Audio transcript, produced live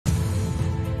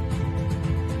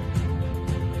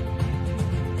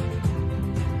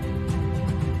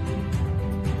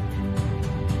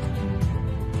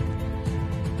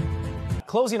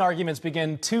closing arguments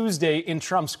begin Tuesday in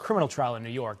Trump's criminal trial in New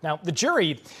York. Now, the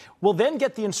jury will then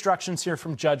get the instructions here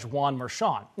from Judge Juan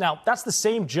Merchan. Now, that's the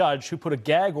same judge who put a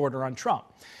gag order on Trump.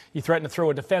 He threatened to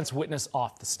throw a defense witness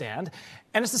off the stand.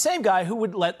 And it's the same guy who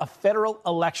would let a federal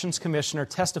elections commissioner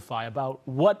testify about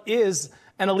what is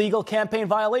an illegal campaign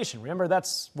violation. Remember,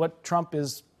 that's what Trump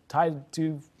is tied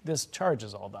to this charge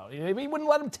is all about. He wouldn't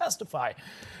let him testify.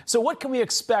 So what can we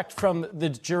expect from the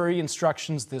jury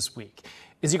instructions this week?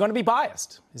 Is he going to be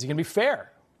biased? Is he going to be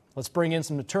fair? Let's bring in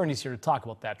some attorneys here to talk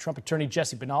about that. Trump attorney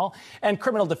Jesse Binnall and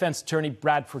criminal defense attorney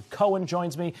Bradford Cohen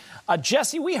joins me.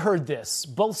 Jesse, we heard this,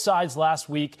 both sides last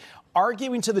week,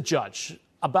 arguing to the judge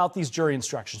about these jury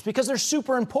instructions because they're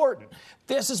super important.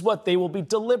 This is what they will be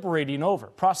deliberating over.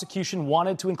 Prosecution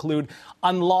wanted to include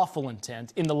unlawful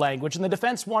intent in the language, and the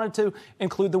defense wanted to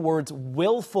include the words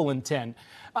willful intent.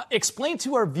 Explain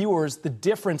to our viewers the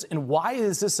difference and why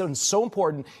is this so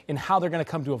important in how they're going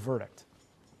to come to a verdict?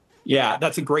 Yeah,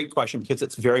 that's a great question because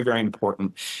it's very, very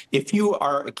important. If you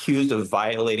are accused of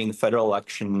violating federal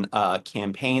election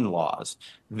campaign laws,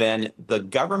 then the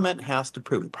government has to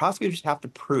prove, prosecutors have to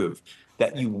prove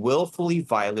that you willfully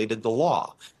violated the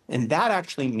law. And that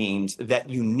actually means that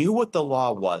you knew what the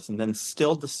law was and then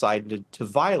still decided to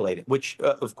violate it, which,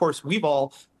 of course, we've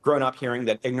all grown up hearing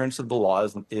that ignorance of the law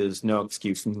is no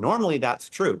excuse. Normally, that's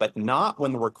true, but not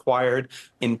when the required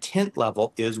intent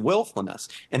level is willfulness.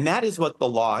 And that is what the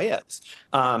law is.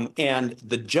 And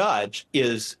the judge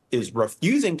is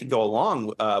refusing to go along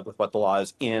with what the law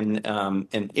is in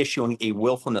issuing a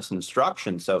willfulness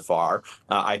instruction so far.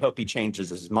 I hope he changes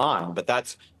his mind, but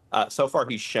that's so far,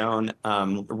 he's shown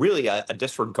really a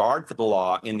disregard for the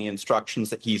law in the instructions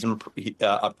that he's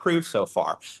approved so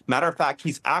far. Matter of fact,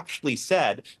 he's actually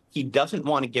said he doesn't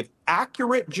want to give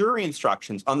accurate jury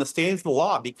instructions on the state of the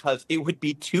law because it would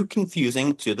be too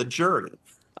confusing to the jury.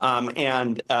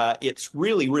 It's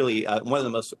really, really one of the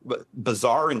most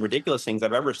bizarre and ridiculous things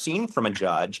I've ever seen from a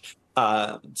judge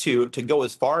to go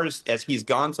as far as he's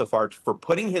gone so far for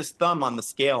putting his thumb on the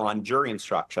scale on jury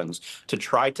instructions to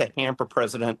try to hamper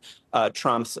President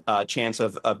Trump's chance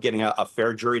of getting a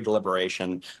fair jury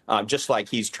deliberation, just like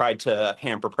he's tried to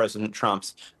hamper President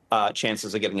Trump's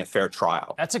chances of getting a fair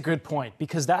trial. That's a good point,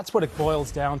 because that's what it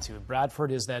boils down to, Bradford,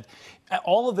 is that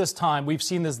all of this time we've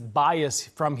seen this bias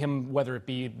from him, whether it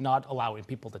be not allowing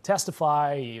people to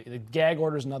testify, gag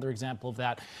order is another example of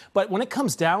that. But when it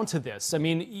comes down to this, I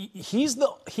mean,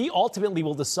 he ultimately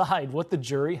will decide what the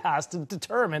jury has to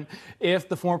determine if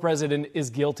the former president is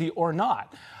guilty or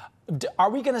not. Are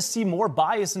we going to see more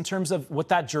bias in terms of what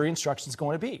that jury instruction is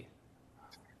going to be?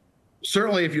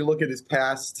 Certainly, if you look at his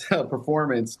past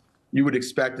performance, you would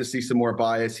expect to see some more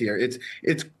bias here.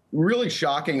 It's really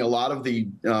shocking, a lot of the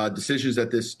decisions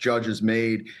that this judge has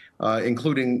made,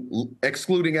 including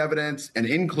excluding evidence and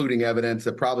including evidence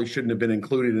that probably shouldn't have been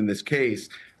included in this case.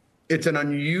 It's an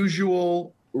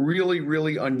unusual, really,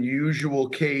 really unusual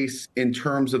case in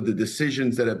terms of the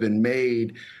decisions that have been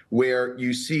made, where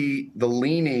you see the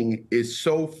leaning is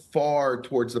so far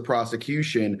towards the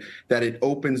prosecution that it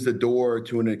opens the door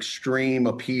to an extreme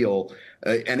appeal.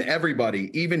 And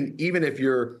everybody, even if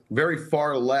you're very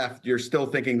far left, you're still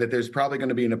thinking that there's probably going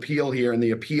to be an appeal here. And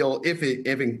the appeal, if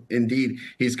indeed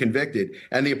he's convicted,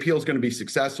 and the appeal is going to be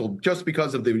successful just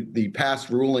because of the past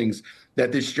rulings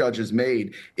that this judge has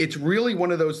made. It's really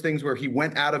one of those things where he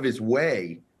went out of his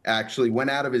way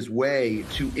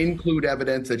to include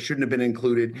evidence that shouldn't have been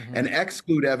included and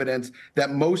exclude evidence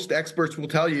that most experts will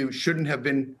tell you shouldn't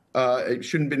been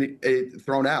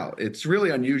thrown out. It's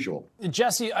really unusual.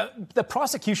 Jesse, the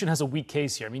prosecution has a weak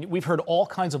case here. I mean, we've heard all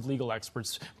kinds of legal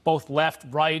experts, both left,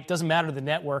 right, doesn't matter the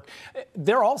network.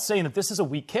 They're all saying that this is a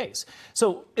weak case.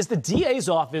 So is the DA's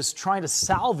office trying to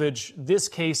salvage this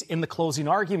case in the closing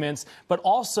arguments, but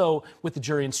also with the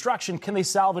jury instruction, can they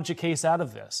salvage a case out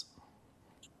of this?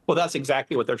 Well, that's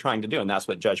exactly what they're trying to do, and that's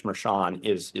what Judge Merchan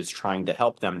is trying to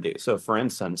help them do. So, for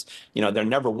instance, there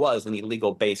never was any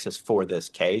legal basis for this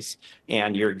case,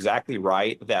 and you're exactly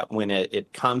right that when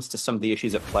it comes to some of the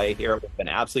issues at play here, it would have been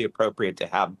absolutely appropriate to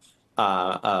have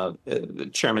former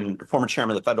chairman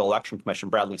of the Federal Election Commission,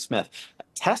 Bradley Smith,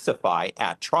 testify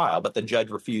at trial, but the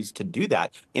judge refused to do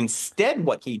that. Instead,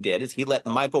 what he did is he let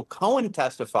Michael Cohen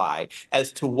testify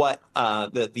as to what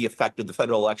the effect of the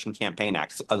Federal Election Campaign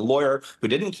Act, a lawyer who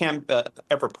didn't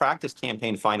ever practice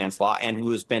campaign finance law and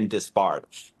who has been disbarred.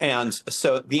 And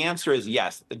so the answer is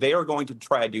yes, they are going to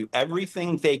try to do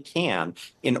everything they can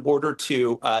in order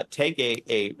to take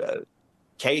a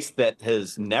case that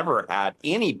has never had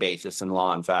any basis in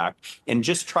law, in fact, and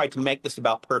just tried to make this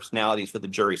about personalities for the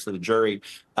jury. So the jury,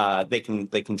 they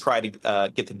can try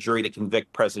to get the jury to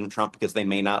convict President Trump because they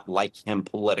may not like him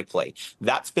politically.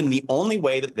 That's been the only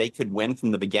way that they could win from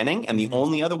the beginning, and the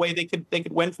only other way they could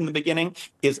win from the beginning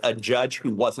is a judge who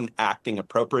wasn't acting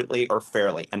appropriately or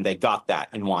fairly, and they got that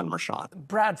in Juan Merchan.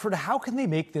 Bradford, how can they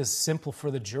make this simple for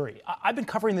the jury? I've been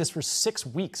covering this for 6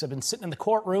 weeks. I've been sitting in the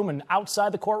courtroom and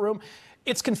outside the courtroom.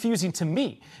 It's confusing to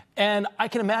me. And I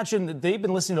can imagine that they've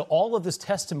been listening to all of this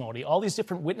testimony, all these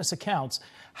different witness accounts.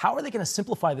 How are they going to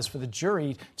simplify this for the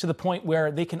jury to the point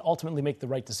where they can ultimately make the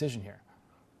right decision here?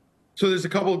 So there's a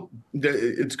couple,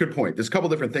 it's a good point. There's a couple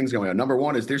different things going on. Number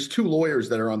one is there's 2 lawyers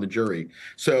that are on the jury.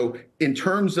 So in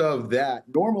terms of that,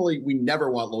 normally we never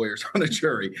want lawyers on a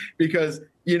jury because,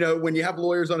 you know, when you have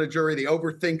lawyers on a jury, they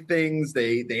overthink things,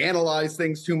 they analyze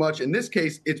things too much. In this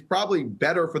case, it's probably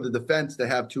better for the defense to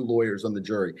have 2 lawyers on the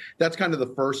jury. That's kind of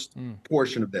the first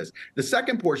portion of this. The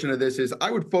second portion of this is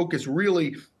I would focus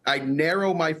really, I'd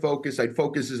narrow my focus. I'd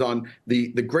focus on the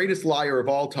greatest liar of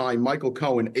all time, Michael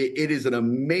Cohen. It is an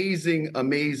amazing,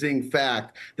 amazing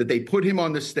fact that they put him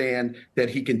on the stand, that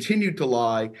he continued to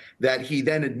lie, that he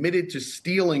then admitted to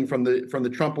stealing from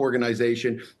the Trump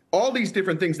organization. All these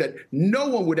different things that no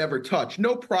one would ever touch.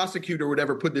 No prosecutor would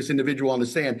ever put this individual on the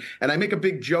stand. And I make a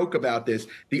big joke about this.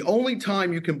 The only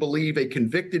time you can believe a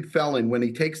convicted felon when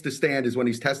he takes the stand is when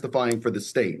he's testifying for the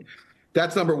state.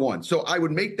 That's number one. So I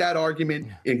would make that argument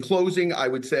in closing. I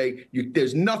would say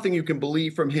there's nothing you can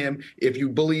believe from him. If you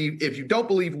don't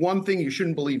believe one thing, you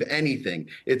shouldn't believe anything.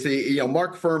 It's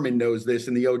Mark Furman knows this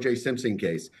in the O.J. Simpson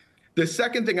case. The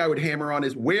second thing I would hammer on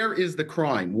is where is the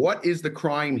crime? What is the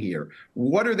crime here?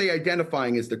 What are they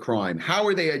identifying as the crime? How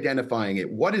are they identifying it?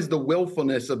 What is the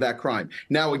willfulness of that crime?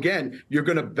 Now, again,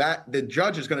 the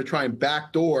judge is going to try and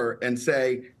backdoor and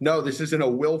say, no, this isn't a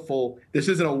willful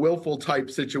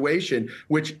type situation,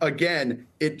 which again,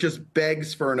 it just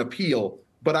begs for an appeal.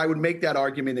 But I would make that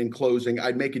argument in closing.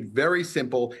 I'd make it very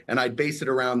simple, and I'd base it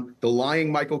around the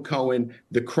lying Michael Cohen,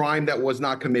 the crime that was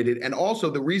not committed, and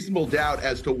also the reasonable doubt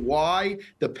as to why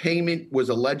the payment was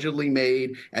allegedly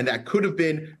made. And that could have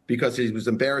been because he was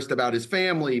embarrassed about his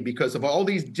family, because of all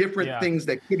these different things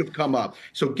that could have come up.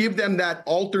 So give them that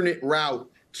alternate route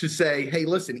to say, hey,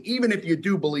 listen, even if you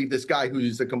do believe this guy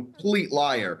who's a complete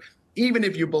liar, even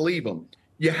if you believe him,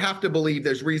 you have to believe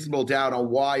there's reasonable doubt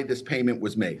on why this payment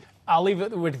was made. I'll leave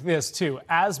it with this, too.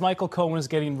 As Michael Cohen was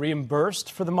getting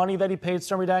reimbursed for the money that he paid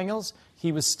Stormy Daniels,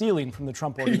 he was stealing from the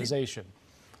Trump organization.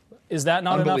 Is that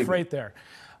not enough right there?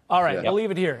 All right, we'll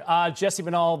leave it here. Jesse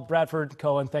Binnall, Bradford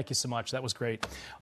Cohen, thank you so much. That was great.